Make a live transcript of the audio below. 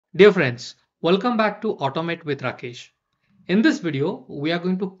Dear friends, welcome back to Automate with Rakesh. In this video, we are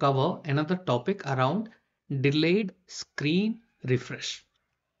going to cover another topic around delayed screen refresh.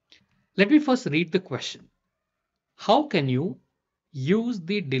 Let me first read the question. How can you use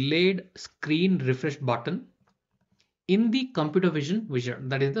the delayed screen refresh button in the computer vision wizard?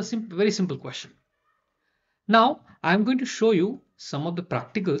 That is the very simple question. Now, I'm going to show you some of the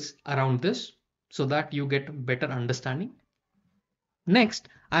practicals around this so that you get better understanding. Next,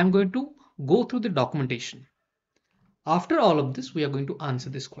 I'm going to go through the documentation. After all of this, we are going to answer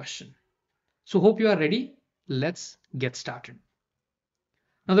this question. So hope you are ready. Let's get started.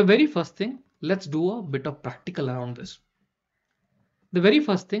 Now, the very first thing, let's do a bit of practical around this. The very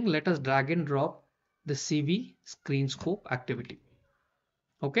first thing, let us drag and drop the CV screen scope activity.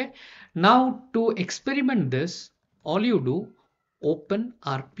 Okay. Now to experiment this, all you do, open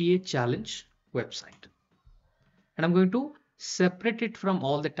RPA challenge website. And I'm going to separate it from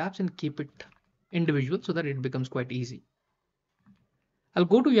all the tabs and keep it individual so that it becomes quite easy. I'll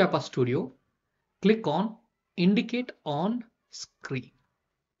go to UiPath Studio, click on indicate on screen.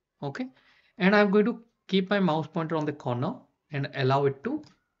 Okay. And I'm going to keep my mouse pointer on the corner and allow it to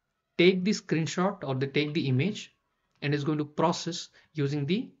take the screenshot or take the image, and it's going to process using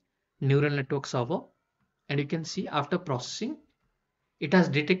the neural network server. And you can see after processing, it has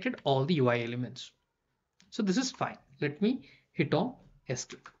detected all the UI elements. So this is fine. Let me hit on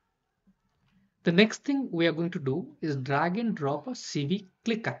escape. The next thing we are going to do is drag and drop a CV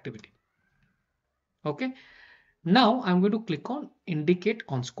click activity. Okay. Now I'm going to click on indicate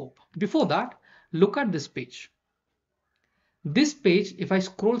on scope. Before that, look at this page. This page, if I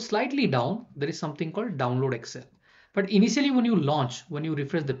scroll slightly down, there is something called download Excel. But initially when you launch, when you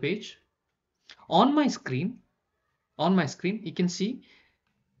refresh the page, on my screen, you can see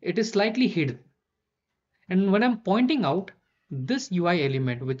it is slightly hidden. And when I'm pointing out, this UI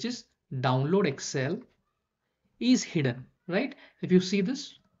element, which is download Excel, is hidden, right? If you see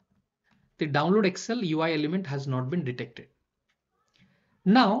this, the download Excel UI element has not been detected.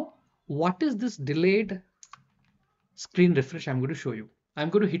 Now, what is this delayed screen refresh? I'm going to show you. I'm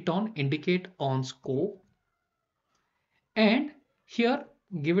going to hit on indicate on scope, and here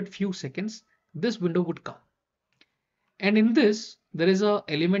give it few seconds. This window would come, and in this there is a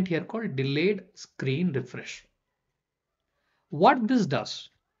element here called delayed screen refresh. What this does,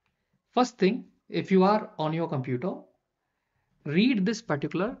 first thing, if you are on your computer, read this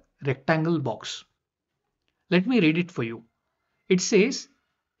particular rectangle box. Let me read it for you. It says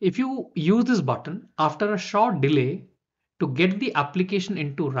if you use this button after a short delay to get the application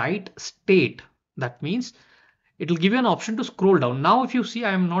into right state, that means it will give you an option to scroll down. Now if you see,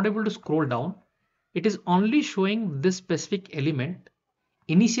 I am not able to scroll down. It is only showing this specific element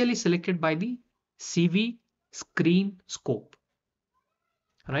initially selected by the CV screen scope,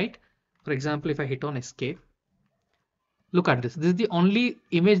 right? For example, if I hit on escape, look at this. This is the only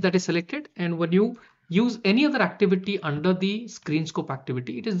image that is selected, and when you use any other activity under the screen scope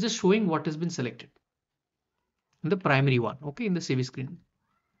activity, it is just showing what has been selected in the primary one, okay, in the CV screen.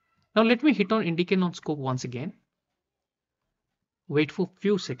 Now let me hit on indicate on scope once again. Wait for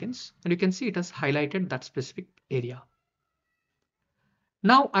few seconds, and you can see it has highlighted that specific area.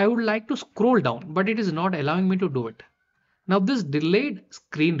 Now I would like to scroll down, but it is not allowing me to do it. Now this delayed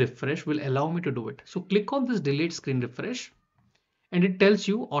screen refresh will allow me to do it. So click on this delayed screen refresh, and it tells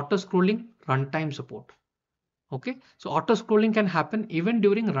you auto scrolling runtime support. Okay, so auto scrolling can happen even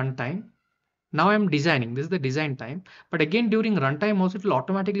during runtime. Now I'm designing, this is the design time, but again during runtime also it will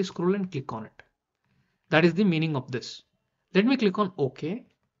automatically scroll and click on it. That is the meaning of this. Let me click on OK,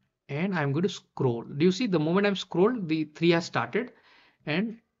 and I'm going to scroll. Do you see the moment I'm scrolled, the 3 has started,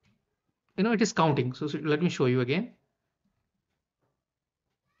 and it is counting. So let me show you again.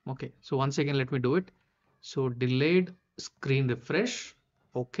 Okay, so once again let me do it. So delayed screen refresh.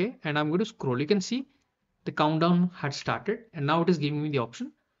 Okay, and I'm going to scroll. You can see the countdown had started, and now it is giving me the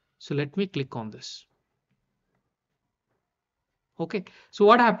option. So let me click on this. Okay, so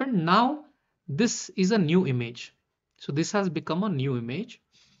what happened now? This is a new image. So this has become a new image,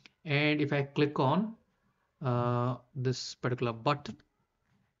 and if I click on this particular button,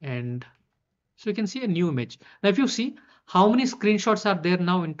 and so you can see a new image. Now if you see how many screenshots are there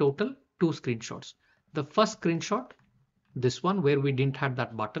now in total, 2 screenshots. The first screenshot, this one where we didn't have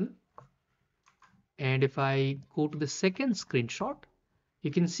that button, and if I go to the second screenshot, you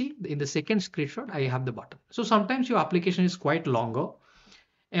can see in the second screenshot I have the button. So sometimes your application is quite longer,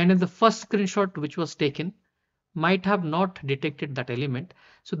 and in the first screenshot which was taken might have not detected that element.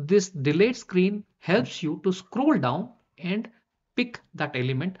 So this delayed screen helps you to scroll down and pick that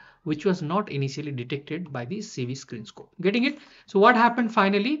element which was not initially detected by the CV screen scope. Getting it? So what happened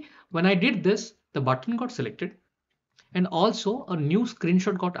finally when I did this, the button got selected and also a new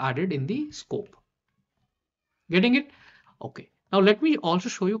screenshot got added in the scope. Getting it? Okay. Now let me also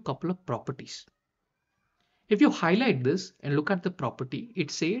show you a couple of properties. If you highlight this and look at the property,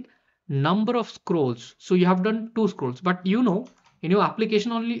 it said number of scrolls. So you have done 2 scrolls, but you know, in your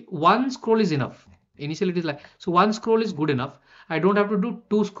application only 1 scroll is enough. Initially it is like, so 1 scroll is good enough. I don't have to do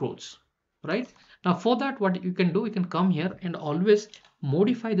 2 scrolls, right? Now for that, what you can do, you can come here and always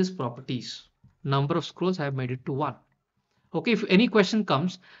modify these properties. Number of scrolls, I have made it to 1. Okay, if any question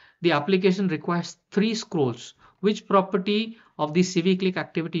comes, the application requires 3 scrolls. Which property of the CV click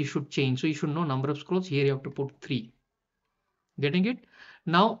activity you should change? So you should know number of scrolls. Here you have to put 3. Getting it?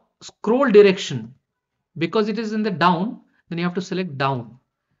 Now scroll direction, because it is in the down, then you have to select down.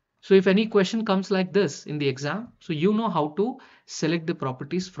 So if any question comes like this in the exam, so you know how to select the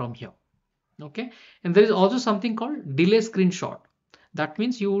properties from here. Okay, and there is also something called delay screenshot. That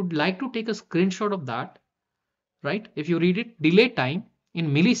means you would like to take a screenshot of that, right? If you read it, delay time in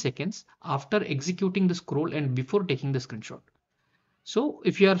milliseconds after executing the scroll and before taking the screenshot. So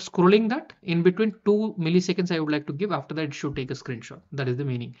if you are scrolling that in between 2 milliseconds, I would like to give, after that it should take a screenshot. That is the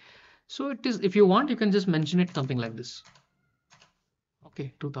meaning. So it is, if you want, you can just mention it something like this.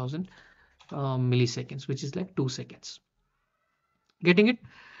 Okay, 2000 milliseconds, which is like 2 seconds. Getting it?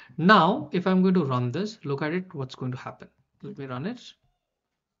 Now, if I'm going to run this, look at it, what's going to happen. Let me run it.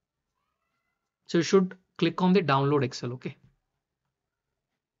 So you should click on the download Excel. Okay.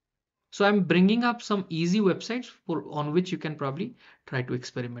 So I'm bringing up some easy websites on which you can probably try to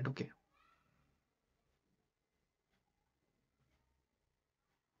experiment. Okay.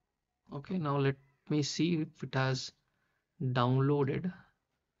 Okay, now let me see if it has downloaded.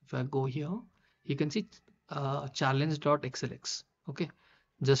 If I go here, you can see challenge.xlx. Okay,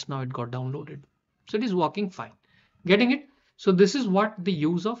 just now it got downloaded. So it is working fine. Getting it? So this is what the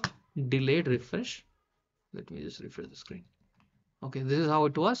use of delayed refresh. Let me just refresh the screen. Okay, this is how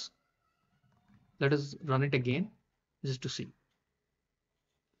it was. Let us run it again just to see.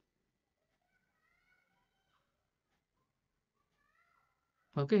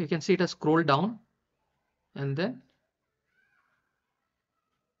 Okay, you can see it has scrolled down and then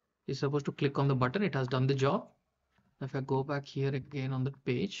you're supposed to click on the button. It has done the job. If I go back here again on the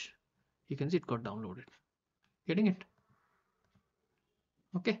page, you can see it got downloaded. Getting it?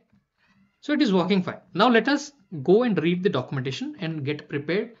 Okay. So it is working fine. Now let us go and read the documentation and get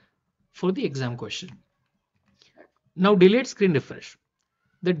prepared for the exam question. Now delayed screen refresh.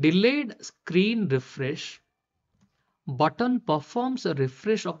 The delayed screen refresh button performs a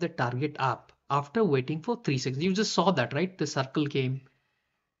refresh of the target app after waiting for 3 seconds. You just saw that, right? The circle came.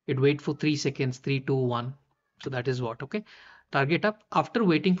 It wait for 3 seconds, 3, 2, 1. So that is what, okay? Target app after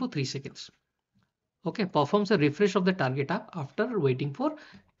waiting for 3 seconds. Okay, performs a refresh of the target app after waiting for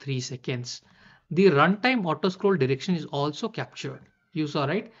 3 seconds. The runtime auto scroll direction is also captured. You saw,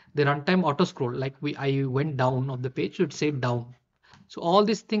 right? The runtime auto scroll, like I went down of the page, so it said down. So all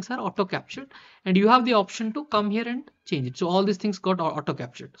these things are auto captured and you have the option to come here and change it. So all these things got auto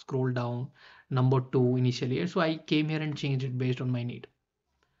captured. Scroll down, number 2 initially. So I came here and changed it based on my need.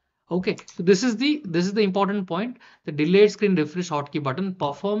 Okay, so this is the important point. The delayed screen refresh hotkey button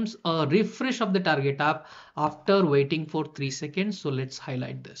performs a refresh of the target app after waiting for 3 seconds. So let's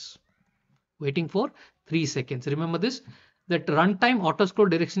highlight this. Waiting for 3 seconds. Remember this, that runtime auto scroll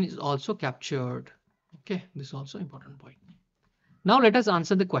direction is also captured. Okay, this is also important point. Now let us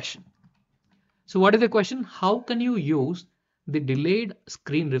answer the question. So what is the question? How can you use the delayed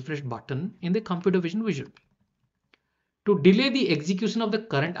screen refresh button in the computer vision visual? To delay the execution of the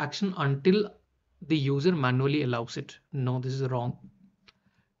current action until the user manually allows it. No, this is wrong.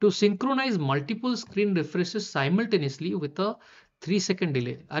 To synchronize multiple screen refreshes simultaneously with a 3-second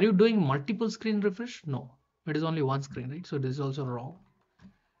delay. Are you doing multiple screen refresh? No, it is only one screen, right? So this is also wrong.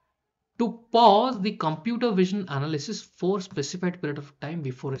 To pause the computer vision analysis for specified period of time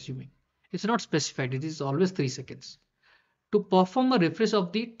before resuming. It's not specified, it is always 3 seconds. To perform a refresh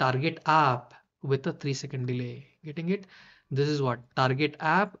of the target app with a 3-second delay. Getting it? This is what target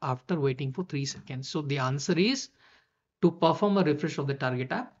app after waiting for 3 seconds. So the answer is to perform a refresh of the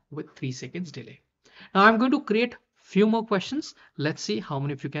target app with 3 seconds delay. Now I'm going to create few more questions. Let's see how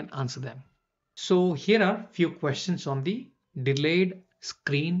many of you can answer them. So here are few questions on the delayed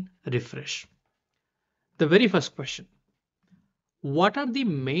screen refresh. The very first question. What are the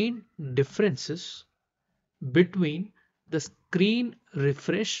main differences between the screen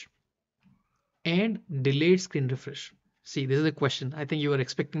refresh and delayed screen refresh? See, this is a question. I think you were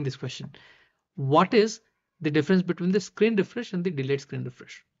expecting this question. What is the difference between the screen refresh and the delayed screen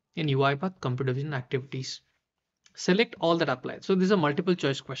refresh in UiPath Computer Vision activities. Select all that apply. So this is a multiple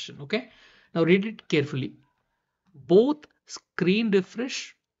choice question. Okay. Now read it carefully. Both screen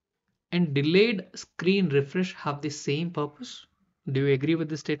refresh and delayed screen refresh have the same purpose. Do you agree with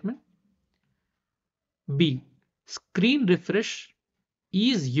this statement? B. Screen refresh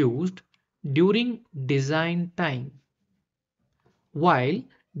is used during design time, while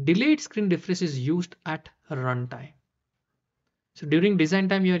delayed screen refresh is used at runtime. So during design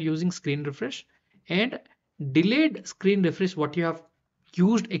time, you are using screen refresh, and delayed screen refresh what you have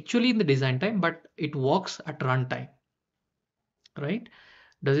used actually in the design time, but it works at runtime, right?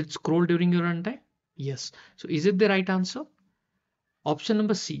 Does it scroll during your runtime? Yes. So is it the right answer? Option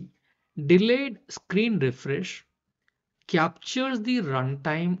number C. Delayed screen refresh captures the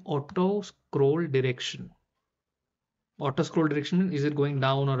runtime auto scroll direction. Auto scroll direction, is it going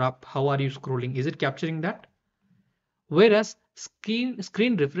down or up? How are you scrolling? Is it capturing that? Whereas screen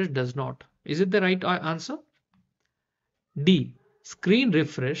refresh does not. Is it the right answer? D. Screen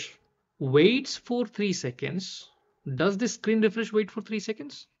refresh waits for 3 seconds. Does this screen refresh wait for 3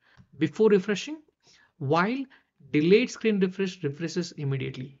 seconds before refreshing? While delayed screen refresh refreshes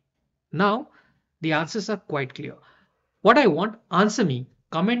immediately. Now the answers are quite clear. What I want, answer me.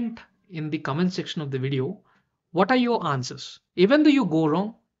 Comment in the comment section of the video. What are your answers? Even though you go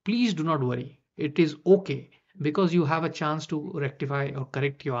wrong, please do not worry. It is okay because you have a chance to rectify or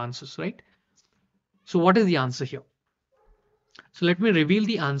correct your answers, right? So what is the answer here? So let me reveal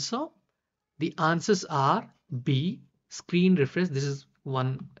the answer. The answers are B, screen refresh. This is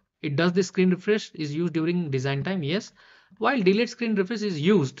one. It does the screen refresh is used during design time, yes. While delayed screen refresh is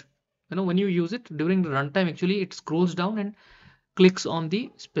used, when you use it during the runtime, actually it scrolls down and clicks on the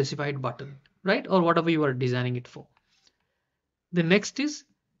specified button, right? Or whatever you are designing it for. The next is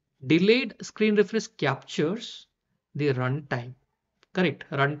delayed screen refresh captures the runtime. Correct.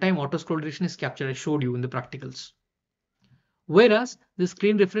 Runtime auto scroll direction is captured. I showed you in the practicals. Whereas the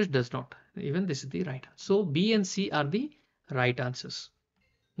screen refresh does not. Even this is the right answer. So B and C are the right answers.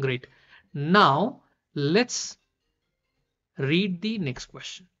 Great. Now let's read the next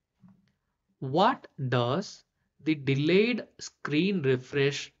question. What does the delayed screen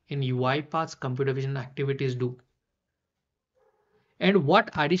refresh in UiPath's computer vision activities do? And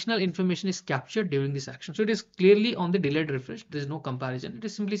what additional information is captured during this action? So it is clearly on the delayed refresh. There is no comparison. It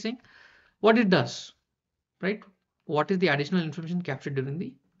is simply saying what it does, right? What is the additional information captured during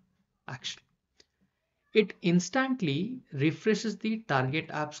the action? It instantly refreshes the target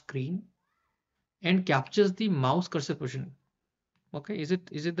app screen and captures the mouse cursor position. Okay, is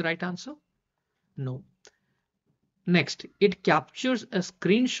it the right answer? No. Next, it captures a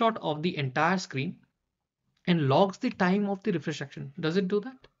screenshot of the entire screen and logs the time of the refresh action. Does it do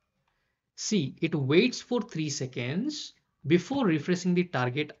that? C. It waits for 3 seconds before refreshing the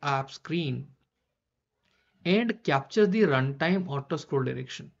target app screen and captures the runtime auto scroll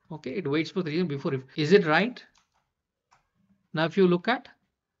direction. Okay, it waits for 3 seconds before. Is it right? Now, if you look at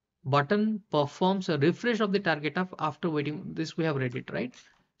button performs a refresh of the target app after waiting. This we have read it, right?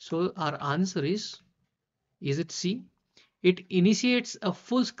 So our answer is it C? It initiates a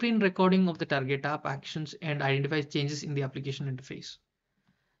full screen recording of the target app actions and identifies changes in the application interface.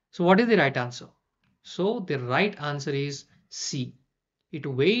 So what is the right answer? So the right answer is C. It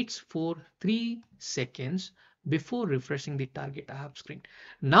waits for 3 seconds before refreshing the target app screen.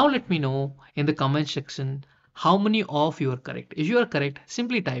 Now let me know in the comment section how many of you are correct. If you are correct,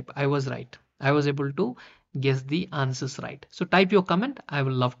 simply type I was right. I was able to guess the answers right. So type your comment. I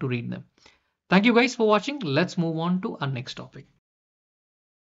will love to read them. Thank you guys for watching. Let's move on to our next topic.